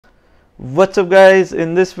What's up guys,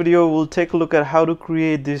 in this video we'll take a look at how to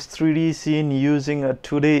create this 3D scene using a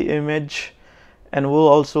 2D image, and we'll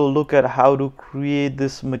also look at how to create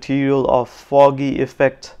this material of foggy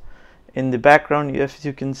effect in the background as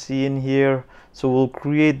you can see in here. So we'll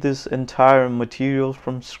create this entire material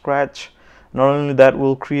from scratch. Not only that,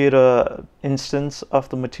 we'll create a instance of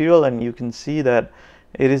the material and you can see that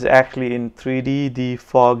it is actually in 3D, the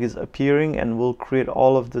fog is appearing, and we'll create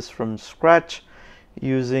all of this from scratch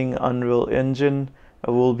using Unreal Engine.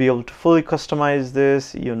 We'll be able to fully customize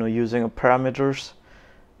this, using parameters.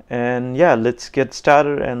 And yeah, let's get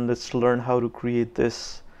started and let's learn how to create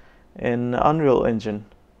this in Unreal Engine.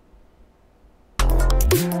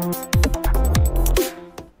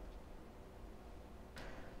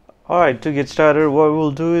 Alright, to get started, what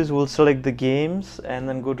we'll do is we'll select the games and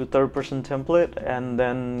then go to third-person template and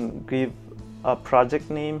then give a project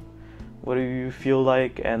name, whatever you feel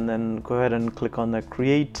like, and then go ahead and click on the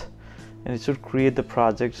create, and it should create the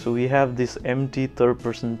project. So we have this empty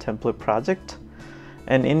third-person template project,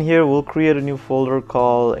 and in here we'll create a new folder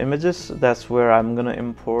called images. That's where I'm gonna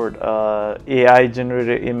import AI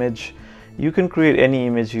generated image. You can create any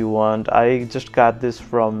image you want. I just got this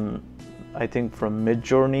from, I think, from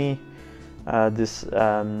Midjourney, this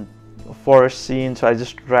forest scene, so I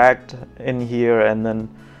just dragged in here and then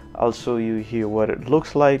I'll show you here what it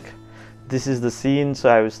looks like. This is the scene, so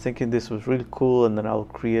I was thinking this was really cool, and then I'll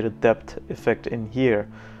create a depth effect in here.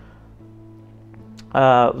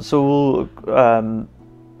 So we'll,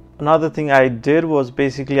 another thing I did was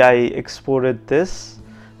basically I exported this.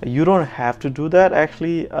 You don't have to do that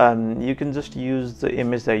actually. You can just use the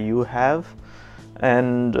image that you have,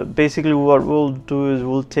 and basically what we'll do is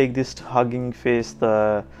we'll take this Hugging Face,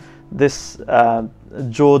 this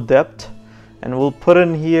Joe depth, and we'll put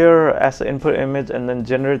in here as an input image and then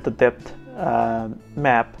generate the depth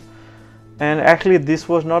map. And actually this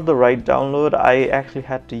was not the right download. I actually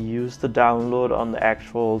had to use the download on the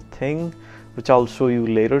actual thing, which I'll show you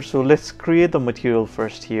later. So let's create the material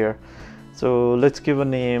first here. So let's give a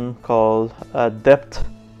name called depth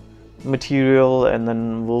material, and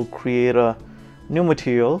then we'll create a new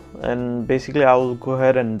material, and basically I will go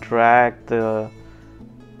ahead and drag the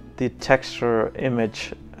texture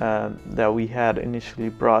image that we had initially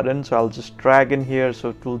brought in. So I'll just drag in here, so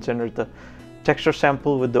it will generate the texture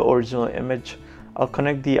sample with the original image. I'll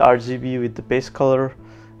connect the RGB with the base color,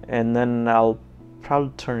 and then I'll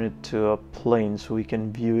probably turn it to a plane so we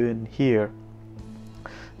can view in here.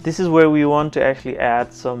 This is where we want to actually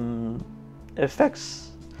add some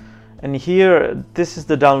effects, and here this is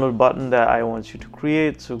the download button that I want you to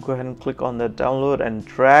create. So go ahead and click on that download and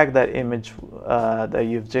drag that image that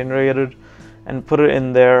you've generated and put it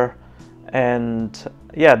in there. And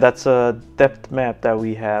yeah, that's a depth map that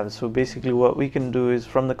we have. So basically what we can do is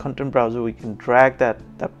from the content browser we can drag that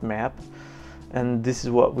depth map, and this is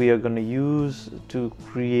what we are going to use to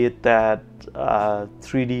create that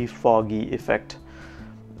 3D foggy effect.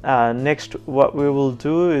 Next, what we will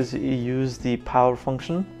do is use the power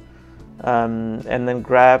function, and then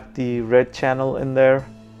grab the red channel in there,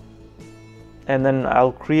 and then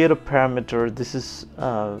I'll create a parameter. This is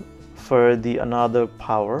for the another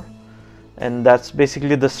power, and that's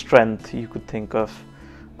basically the strength you could think of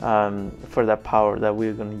for that power that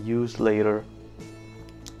we're going to use later.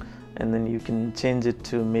 And then you can change it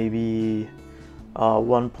to maybe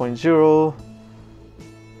 1.0,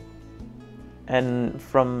 and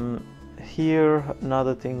from here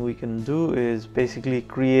another thing we can do is basically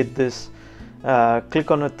create this, click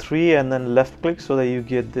on a 3 and then left click so that you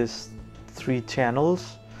get this 3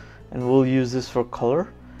 channels, and we'll use this for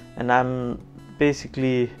color. And I'm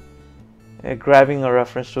basically grabbing a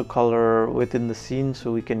reference to color within the scene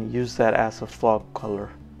so we can use that as a fog color,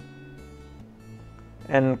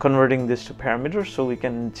 and converting this to parameters so we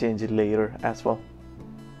can change it later as well.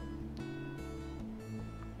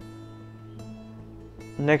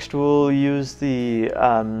 Next we'll use the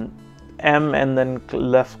M and then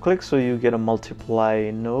left click so you get a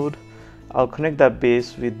multiply node. I'll connect that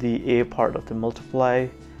base with the A part of the multiply,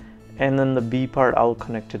 and then the B part I'll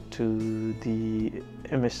connect it to the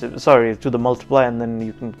emissive, sorry, to the multiply, and then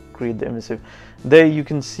you can create the emissive. There you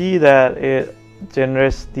can see that it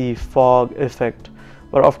generates the fog effect,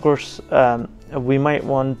 but of course we might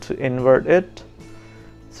want to invert it.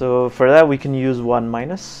 So for that we can use 1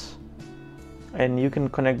 minus, and you can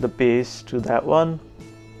connect the base to that one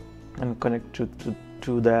and connect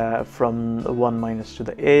to the from the 1 minus to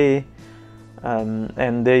the A,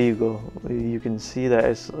 and there you go. You can see that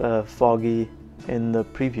it's foggy in the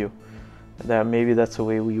preview. That maybe that's the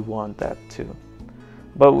way we want that to,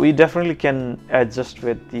 but we definitely can adjust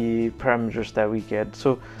with the parameters that we get.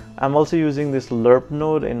 So I'm also using this lerp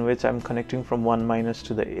node in which I'm connecting from 1-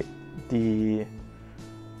 to the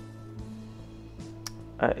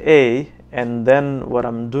A, and then what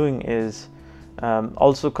I'm doing is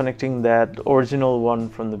also connecting that original one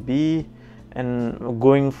from the B and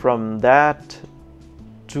going from that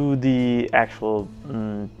to the actual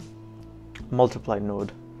multiply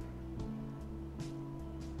node.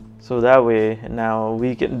 So that way now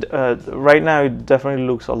we can, right now it definitely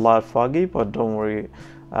looks a lot foggy, but don't worry,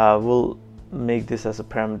 we'll make this as a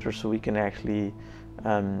parameter so we can actually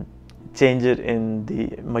change it in the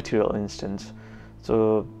material instance.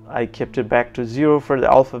 So I kept it back to 0 for the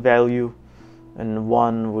alpha value, and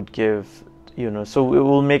 1 would give, so it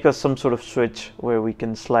will make us some sort of switch where we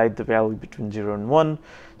can slide the value between 0 and 1.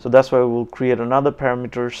 So that's why we'll create another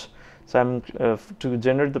parameters. So I'm to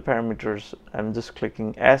generate the parameters, I'm just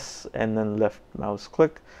clicking S and then left mouse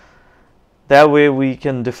click. That way we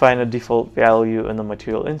can define a default value in the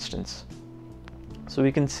material instance. So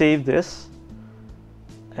we can save this,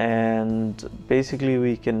 and basically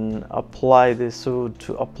we can apply this. So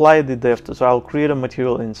to apply the depth, so I'll create a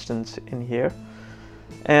material instance in here,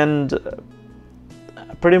 and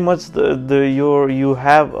pretty much you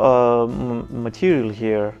have a material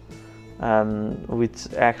here, which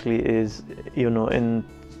actually is, it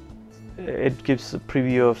gives a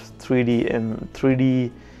preview of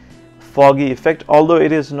 3D foggy effect. Although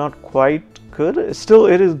it is not quite good, still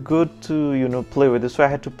it is good to play with this. So I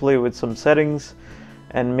had to play with some settings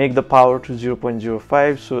and make the power to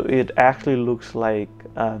 0.05, so it actually looks like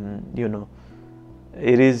it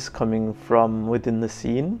is coming from within the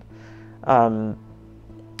scene.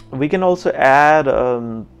 We can also add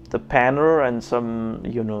the panner and some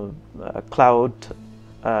cloud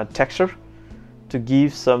texture to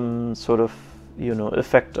give some sort of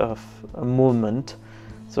effect of a movement.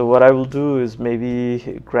 So what I will do is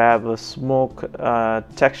maybe grab a smoke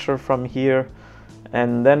texture from here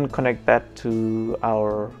and then connect that to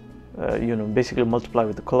our basically multiply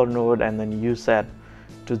with the color node, and then use that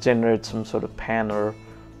to generate some sort of panner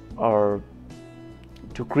or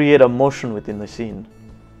to create a motion within the scene.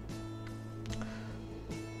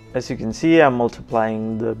 As you can see, I'm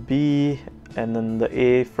multiplying the B and then the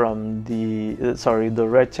A from the the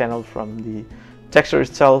red channel from the texture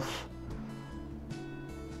itself,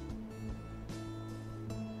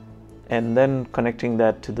 and then connecting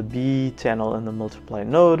that to the B channel in the multiply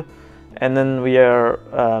node, and then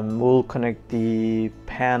we'll connect the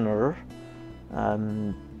panner.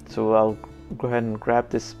 So I'll go ahead and grab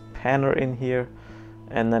this panner in here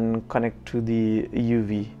and then connect to the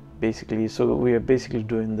UV basically. So we are basically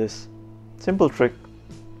doing this simple trick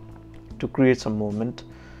to create some movement.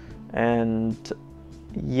 And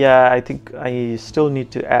yeah, I think I still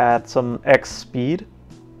need to add some X speed,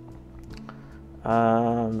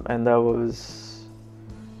 and that was,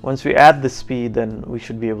 once we add the speed, then we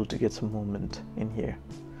should be able to get some movement in here,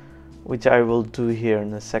 which I will do here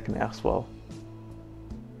in a second as well.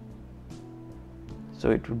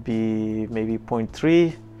 So it would be maybe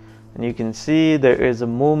 0.3, and you can see there is a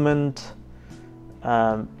movement.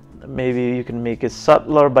 Maybe you can make it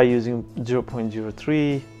subtler by using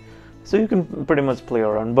 0.03. So you can pretty much play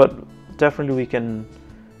around, but definitely we can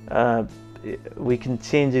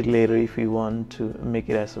change it later if we want to make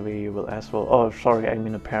it as a variable as well. Oh, sorry, I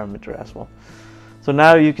mean a parameter as well. So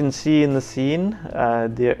now you can see in the scene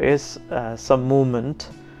there is some movement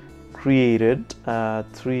created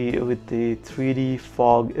with the 3D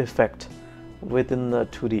fog effect within the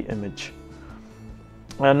 2D image.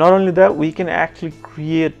 Not only that, we can actually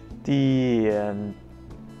create the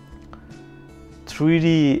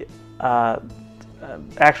 3D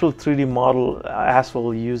actual 3D model as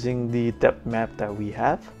well using the depth map that we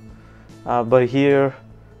have. But here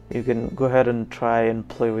you can go ahead and try and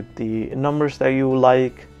play with the numbers that you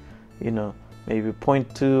like. Maybe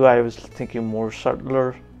 0.2. I was thinking more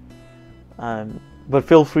subtler. But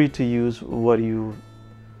feel free to use what you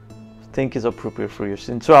think is appropriate for your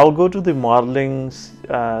scene. So I'll go to the modeling,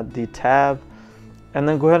 the tab, and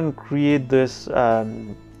then go ahead and create this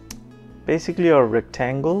basically a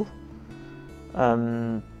rectangle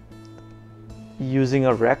using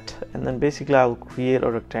a rect, and then basically I'll create a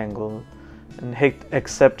rectangle and hit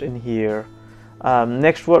accept in here.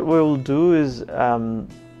 Next, what we'll do is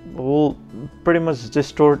we'll pretty much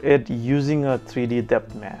distort it using a 3D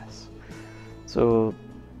depth mask. So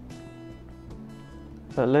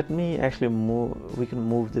let me actually we can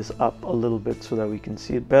move this up a little bit so that we can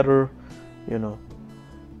see it better,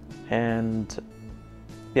 and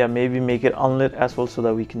yeah, maybe make it unlit as well so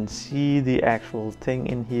that we can see the actual thing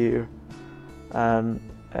in here.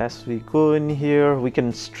 as we go in here, we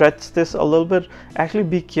can stretch this a little bit. Actually,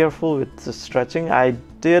 be careful with the stretching. I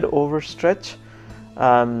did overstretch,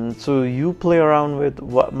 so you play around with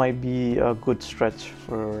what might be a good stretch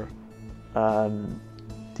for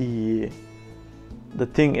the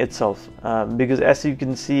thing itself, because as you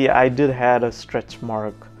can see, I did had a stretch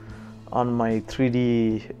mark on my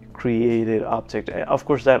 3D created object. Of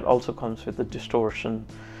course, that also comes with the distortion,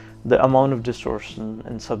 the amount of distortion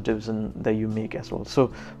and subdivision that you make as well.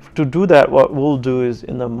 So to do that, what we'll do is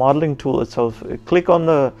in the modeling tool itself, click on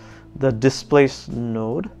the displace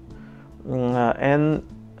node, and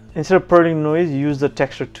instead of purling noise, use the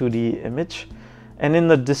texture 2D image. And in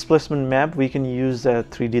the displacement map, we can use the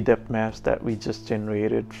 3D depth maps that we just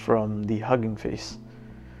generated from the Hugging Face.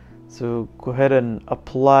 So go ahead and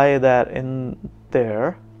apply that in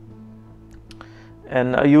there,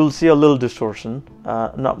 and you'll see a little distortion,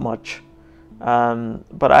 not much,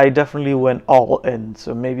 but I definitely went all in.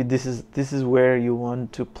 So maybe this is where you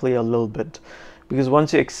want to play a little bit, because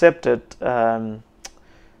once you accept it,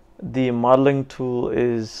 the modeling tool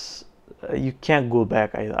is you can't go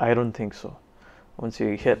back. I don't think so once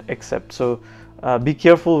you hit accept. So be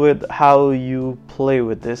careful with how you play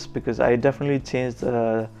with this, because I definitely changed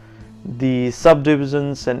the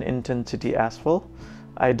subdivisions and intensity as well.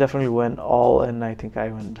 I definitely went all in. I think I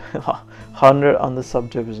went 100 on the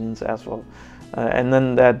subdivisions as well, and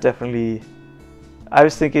then that definitely, I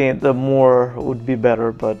was thinking the more would be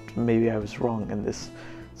better, but maybe I was wrong in this.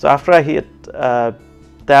 So after I hit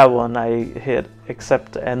that one, I hit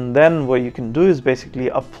accept, and then what you can do is basically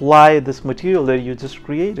apply this material that you just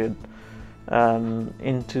created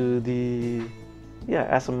into the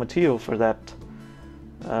as a material for that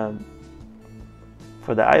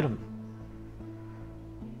for the item.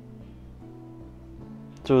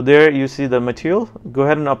 So there you see the material. Go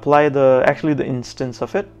ahead and apply the instance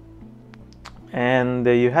of it, and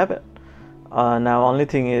there you have it. Now only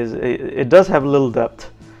thing is it does have a little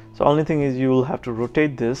depth, so only thing is you will have to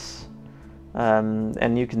rotate this,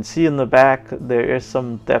 and you can see in the back there is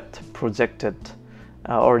some depth projected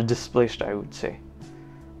or displaced, I would say.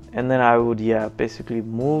 And then I would basically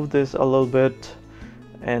move this a little bit,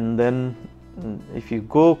 and then if you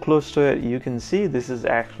go close to it, you can see this is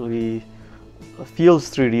actually feels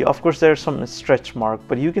 3D. Of course there's some stretch mark,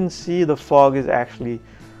 but you can see the fog is actually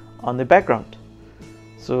on the background.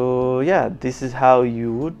 So this is how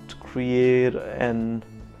you would create a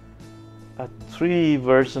 3D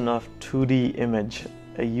version of 2D image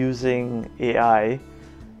using AI,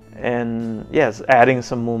 and yes, adding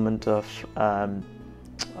some movement of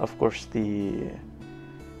course the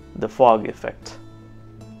fog effect.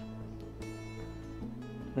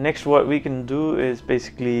 Next, what we can do is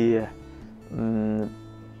basically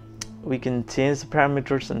we can change the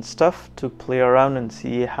parameters and stuff to play around and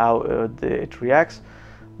see how it reacts.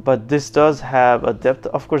 But this does have a depth.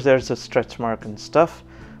 Of course there's a stretch mark and stuff,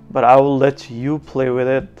 but I will let you play with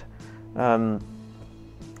it.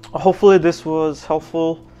 Hopefully this was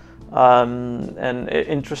helpful and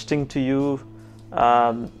interesting to you.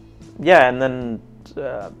 And then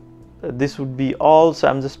this would be all. So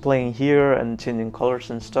I'm just playing here and changing colors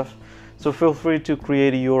and stuff. So feel free to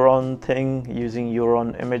create your own thing using your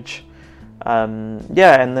own image. And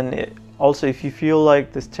then also, if you feel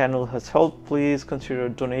like this channel has helped, please consider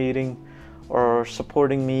donating or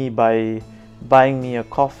supporting me by buying me a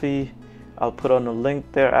coffee. I'll put on a link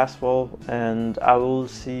there as well, and I will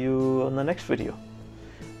see you on the next video.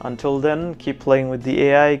 Until then, keep playing with the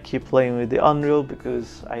AI, keep playing with the Unreal,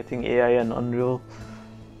 because I think AI and Unreal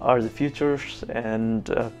are the futures, and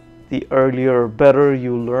the earlier, better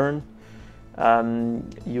you learn,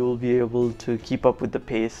 you'll be able to keep up with the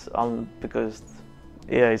pace, because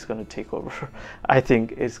AI is going to take over. I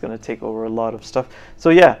think it's going to take over a lot of stuff.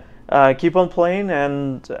 So keep on playing,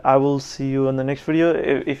 and I will see you in the next video.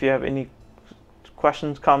 If you have any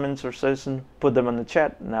questions, comments, or suggestions, put them in the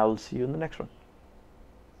chat, and I will see you in the next one.